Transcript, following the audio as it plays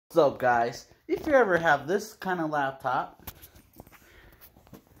What's up, guys? If you ever have this kind of laptop,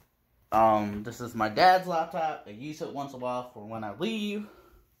 this is my dad's laptop. I use it once in a while for when I leave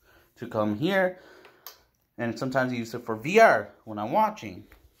to come here, and sometimes I use it for VR when I'm watching.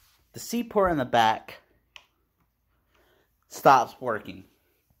 The C port in the back stops working.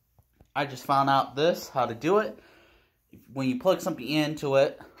 I just found out how to do it. When you plug something into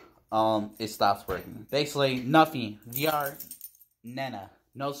it, it stops working. Basically, nothing. VR, nana.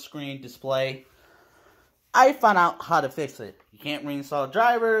 No screen display. I found out how to fix it. You can't reinstall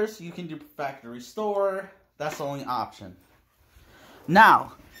drivers. You can do factory restore. That's the only option.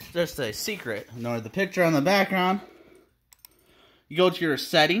 Now, just a secret. Ignore the picture on the background. You go to your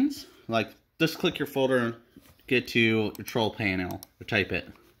settings. Like, just click your folder and get to control panel. Or type it.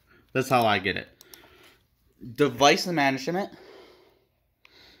 That's how I get it. Device management.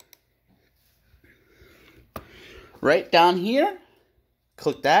 Right down here.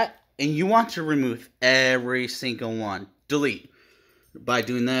 Click that, and you want to remove every single one. Delete. By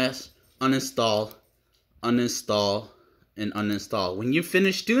doing this, uninstall, uninstall, and uninstall. When you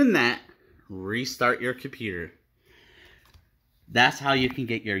finish doing that, restart your computer. That's how you can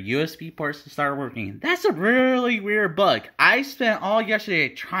get your USB ports to start working. That's a really weird bug. I spent all yesterday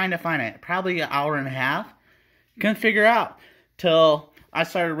trying to find it. Probably an hour and a half. Couldn't figure out. Till I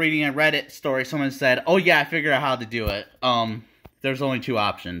started reading a Reddit story. Someone said, oh yeah, I figured out how to do it. There's only two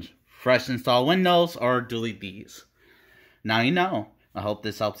options. Fresh install Windows or delete these. Now you know. I hope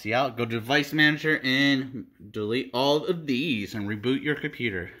this helps you out. Go to Device Manager and delete all of these and reboot your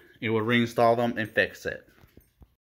computer. It will reinstall them and fix it.